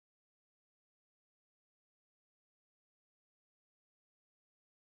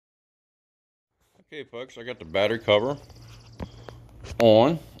Okay folks, I got the battery cover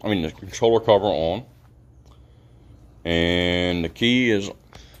on, the controller cover on, and the key is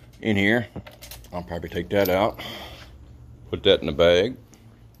in here. I'll probably take that out, put that in the bag.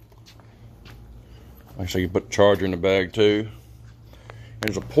 Actually, you put the charger in the bag too.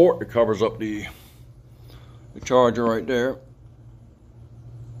 There's a port that covers up the charger right there.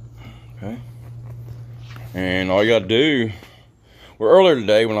 Okay, and all you gotta do, well, earlier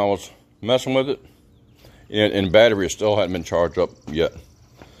today when I was messing with it, and the battery still hadn't been charged up yet.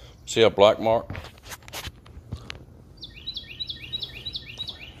 See that black mark?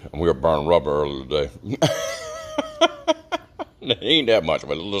 And we were burning rubber earlier today. It ain't that much,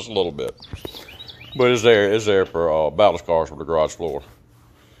 but just a little bit. But it's there for battle scars for the garage floor.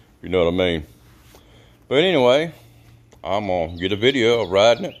 You know what I mean? But anyway, I'm gonna get a video of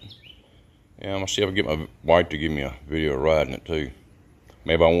riding it. And I'm gonna see if I can get my wife to give me a video of riding it too.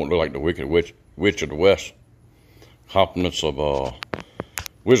 Maybe I won't look like the Wicked Witch of the West. Compliments of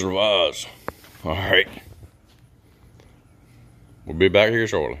Wizard of Oz. Alright. We'll be back here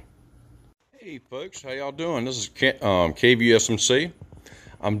shortly. Hey folks, how y'all doing? This is KVUSMC.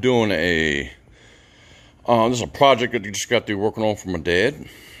 I'm doing this is a project that I just got through working on for my dad.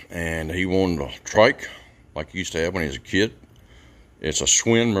 And he wanted a trike like he used to have when he was a kid. It's a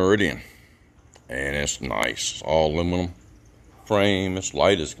Schwinn Meridian. And it's nice. It's all aluminum frame. It's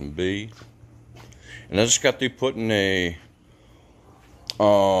light as can be. And I just got through putting a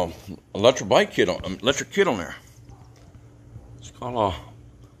electric kit on there. It's called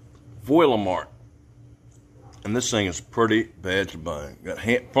a Voilamart. And this thing is pretty bad to bone. Got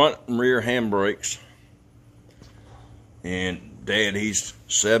front and rear handbrakes. And Dad, he's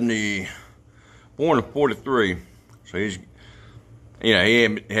 70, born in 43. So he's, he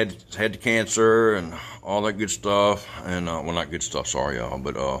had the cancer and all that good stuff. And, well, not good stuff, sorry y'all,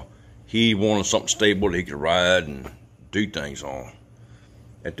 but he wanted something stable that he could ride and do things on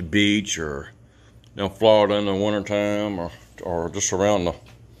at the beach or Florida in the wintertime or just around the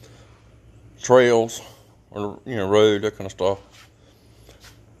trails or road, that kind of stuff.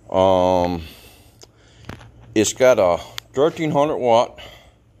 It's got a 1300 watt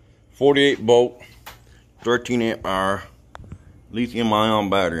 48 volt 13 amp hour lithium ion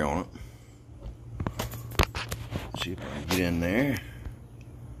battery on it. Let's see if I can get in there.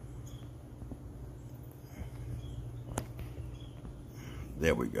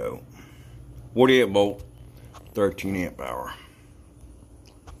 There we go. 48 volt, 13 amp hour.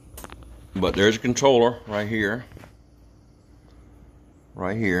 But there's a controller right here.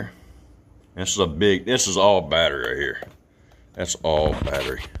 Right here. This is all battery right here. That's all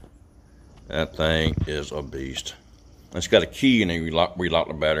battery. That thing is a beast. It's got a key and then we lock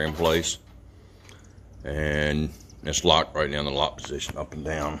the battery in place. And it's locked right now in the lock position, up and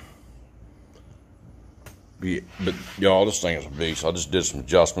down. But y'all, this thing is a beast. I just did some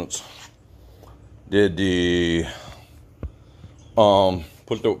adjustments. Did the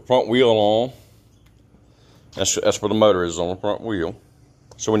put the front wheel on. That's where the motor is, on the front wheel.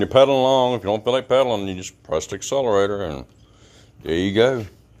 So when you're pedaling along, if you don't feel like pedaling, you just press the accelerator and there you go.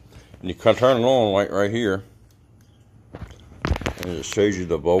 And you can turn it on like right here. And it shows you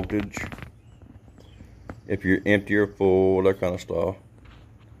the voltage. If you're empty or full, that kind of stuff.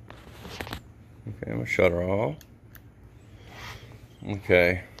 Okay, I'm gonna shut her off.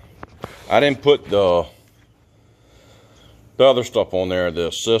 Okay. I didn't put the other stuff on there, the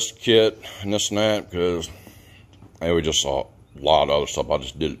assist kit and this and that, because I just saw a lot of other stuff. I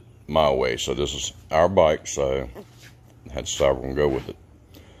just did it my way. So this is our bike, so I had to decide we're gonna go with it.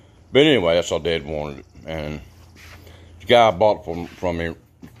 But anyway, that's how Dad wanted it. And the guy I bought it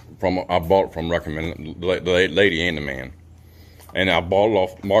I bought it from recommended the lady and the man. And I bought it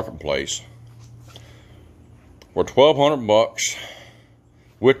off Marketplace for $1,200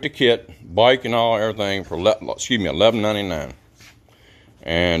 with the kit, bike and all, everything for $11.99.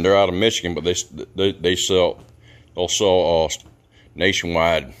 And they're out of Michigan, but they'll sell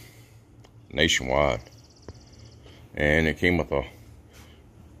nationwide. And it came with a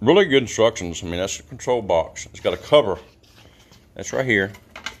really good instructions. That's the control box. It's got a cover. That's right here.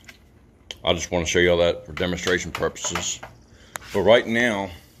 I just want to show you all that for demonstration purposes. But right now,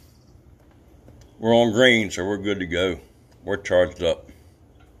 we're on green, so we're good to go. We're charged up.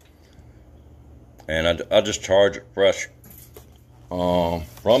 And I just charge it fresh from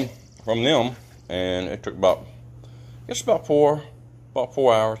them. And it took about 4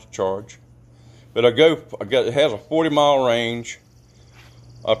 hours to charge. But it has a 40-mile range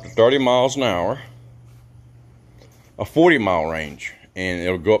up to 30 miles an hour. A 40-mile range. And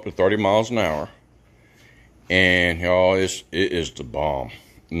it'll go up to 30 miles an hour. And y'all, it is the bomb.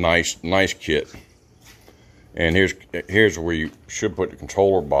 Nice kit. And here's where you should put the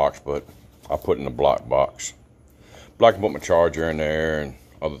controller box, but I put in the black box. But I can put my charger in there and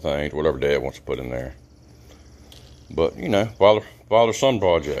other things, whatever Dad wants to put in there. But you know, father-son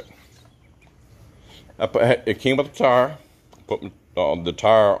project. It came with a tire. Put the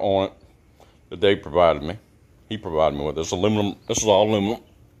tire on it that Dave provided me. He provided me with this aluminum. This is all aluminum.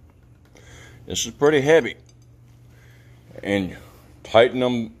 This is pretty heavy, and tighten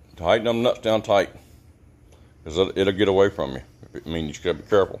them nuts down tight, because it'll get away from you. I mean, you just gotta be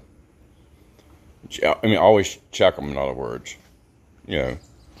careful. I mean, always check them. In other words, you know.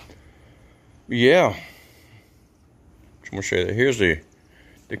 But yeah. I'm gonna show you that. Here's the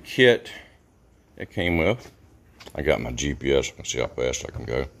kit it came with. I got my GPS. Let's see how fast I can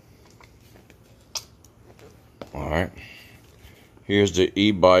go. All right. Here's the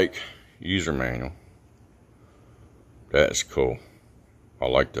e-bike user manual. That's cool. I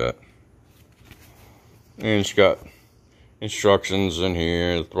like that. And it's got instructions in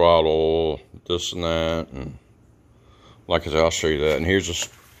here, the throttle, this and that, and like I said, I'll show you that. And here's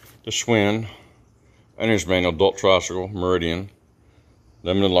the Schwinn. And here's manual, adult tricycle, Meridian,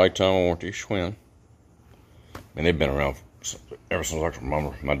 limited lifetime warranty, Schwinn. And they've been around ever since I can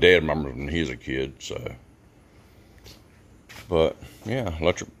remember. My dad remembers when he was a kid, so. But yeah,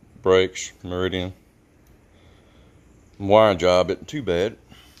 electric brakes, Meridian. Wiring job isn't too bad.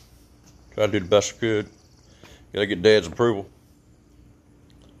 Try to do the best I could. Gotta get Dad's approval.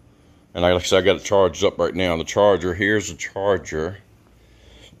 And like I said, I got it charged up right now. The charger, here's the charger.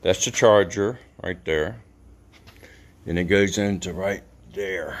 That's the charger right there. And it goes into right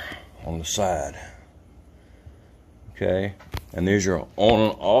there on the side. Okay. And there's your on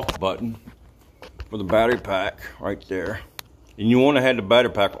and off button for the battery pack right there. And you want to have the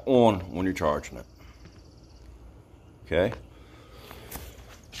battery pack on when you're charging it. Okay.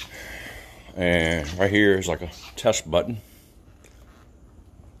 And right here is like a test button.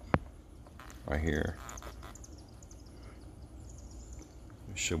 Right here.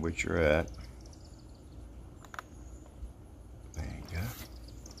 Show what you're at. There you go.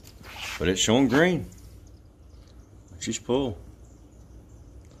 But it's showing green. She's full.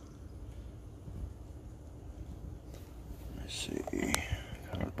 Let's see.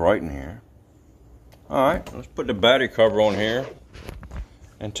 Kind of bright in here. Alright, let's put the battery cover on here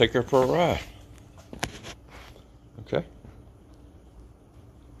and take her for a ride. Okay.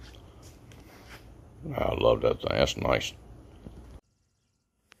 I love that thing. That's nice.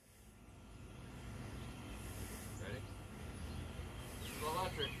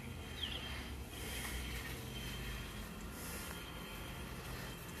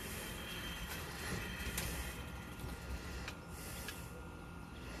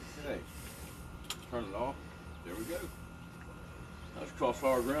 Okay, turn it off. There we go. That's across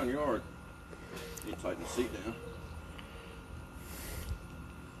our ground yard. You tighten the seat down.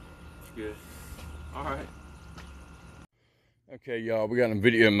 That's good. All right. Okay, y'all, we got in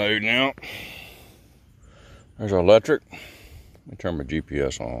video mode now. There's our electric. Let me turn my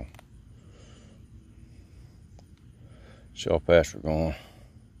GPS on. See how fast we're going.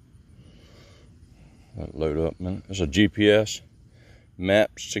 Let it load up, man. It's a GPS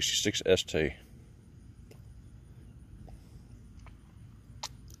map 66 ST.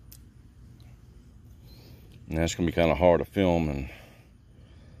 And that's gonna be kind of hard to film, and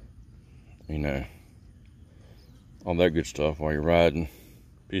you know, all that good stuff while you're riding.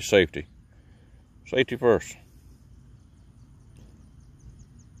 Be safety. Safety first.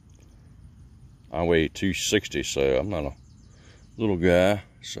 I weigh 260, so I'm not a little guy.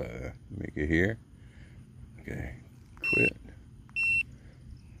 So let me get here. Okay, quit.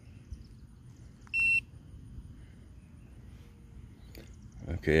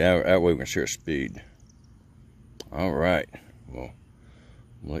 Okay, that way we can share speed. All right. Well,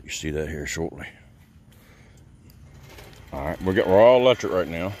 I'll let you see that here shortly. All right, we're all electric right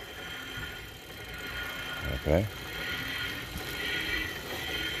now. Okay.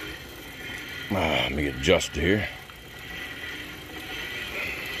 Let me adjust here.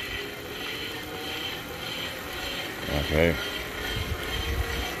 Okay.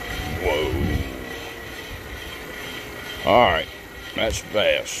 Whoa. All right, that's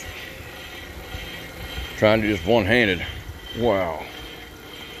fast. Trying to do this one-handed. Wow.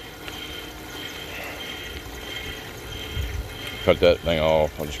 Cut that thing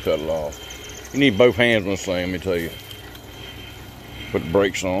off. I'll just cut it off. You need both hands on this thing, let me tell you. Put the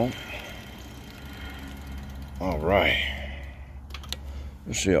brakes on. All right.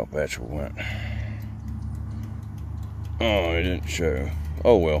 Let's see how fast we went. Oh, it didn't show.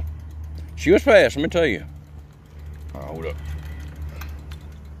 Oh, well. She was fast, let me tell you. All right, hold up.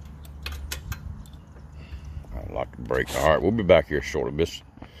 Lock the brake. All right, we'll be back here shortly, miss.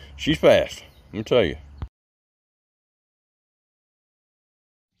 She's fast, let me tell you.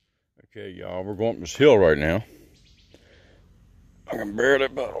 Okay, y'all, we're going up this hill right now. I can barely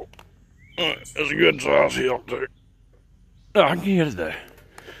pedal. It's a good size hill, too. Oh, I can get it there.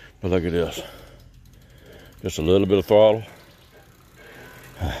 But look at this. Just a little bit of throttle.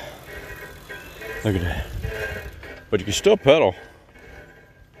 Look at that. But you can still pedal.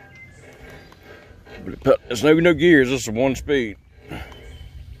 But there's no gears, this is one speed.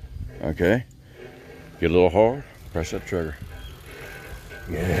 Okay. Get a little hard, press that trigger.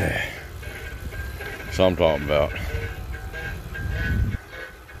 Yeah. That's what I'm talking about.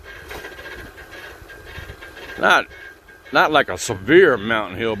 Not like a severe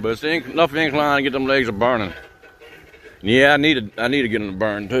mountain hill, but it's enough incline to get them legs a burning. Yeah, I need to get them to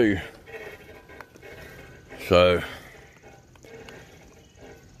burn too. So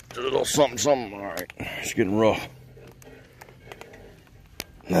a little something. All right, it's getting rough.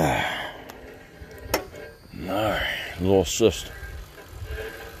 All right, a little assist.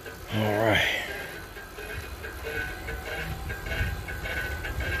 All right.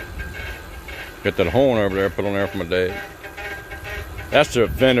 Got that horn over there, put on there for my dad. That's the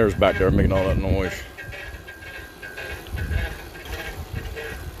fenders back there making all that noise.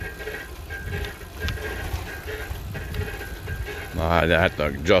 I have to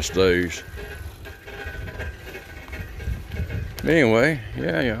adjust those. Anyway,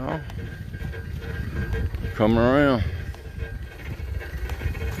 yeah, y'all. Coming around.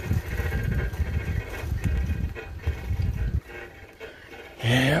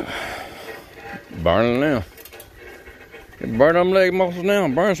 Yeah. Burning now. Burn them leg muscles now,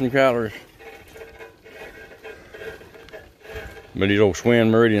 burn some calories. But these old Schwinn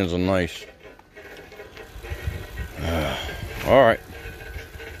Meridians are nice. All right.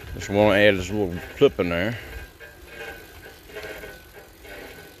 Just want to add this little clip in there.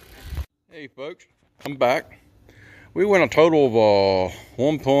 Hey folks, I'm back. We went a total of oh,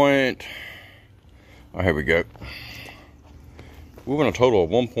 here we go. We went a total of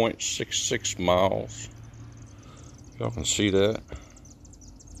 1.66 miles. Y'all can see that.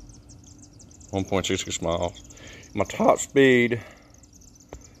 1.66 miles. My top speed,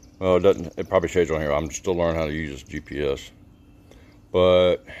 well, it probably shows on here. I'm still learning how to use this GPS.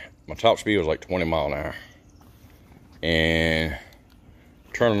 But my top speed was like 20 miles an hour. And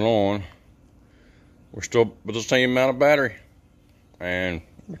turning on, we're still with the same amount of battery. And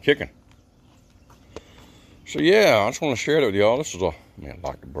we're kicking. So yeah, I just want to share that with y'all. This is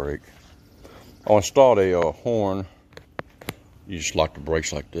lock the brake. I installed a horn. You just lock the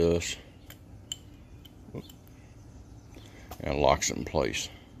brakes like this. And it locks it in place.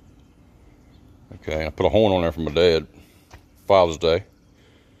 Okay, I put a horn on there for my dad. Father's Day.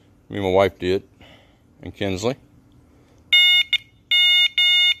 Me and my wife did. And Kinsley.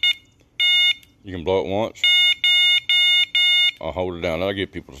 You can blow it once. I'll hold it down. That'll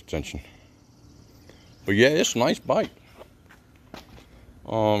get people's attention. But yeah, it's a nice bike.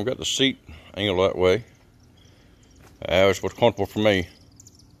 Got the seat angled that way. It's what's comfortable for me.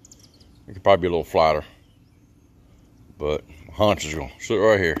 It could probably be a little flatter. But my hunch is gonna sit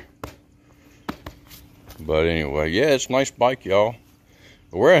right here. But anyway, yeah, it's a nice bike, y'all.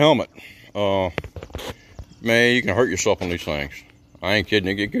 But wear a helmet. Man, you can hurt yourself on these things. I ain't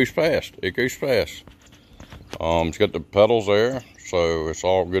kidding, it goes fast. It goes fast. It's got the pedals there, so it's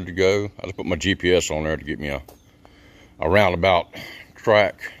all good to go. I just put my GPS on there to get me a roundabout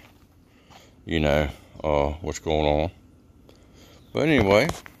track. You know, what's going on. But anyway,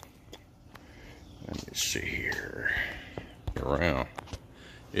 let me see here. Get around.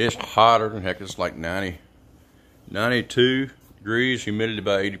 It's hotter than heck. It's like 92 degrees, humidity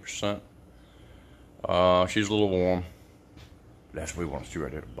about 80%. She's a little warm. That's what we want to see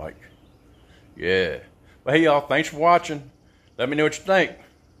right there, the bike. Yeah. But hey, y'all, thanks for watching. Let me know what you think.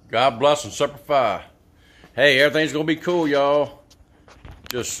 God bless and Semper Fi. Hey, everything's going to be cool, y'all.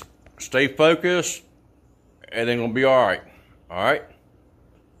 Just stay focused. Everything's going to be all right. All right?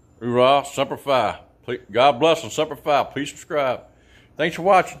 Hoorah, Semper Fi. God bless and Semper Fi. Please subscribe. Thanks for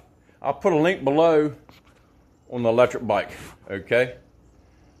watching. I'll put a link below on the electric bike. Okay?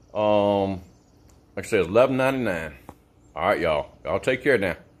 Like I said, it's $11.99. All right, y'all. Y'all take care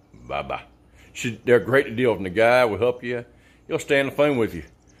now. Bye-bye. They're great to deal with. And the guy will help you. He'll stay on the phone with you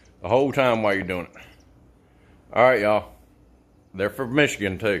the whole time while you're doing it. All right, y'all. They're from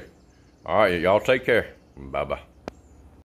Michigan, too. All right, y'all take care. Bye-bye.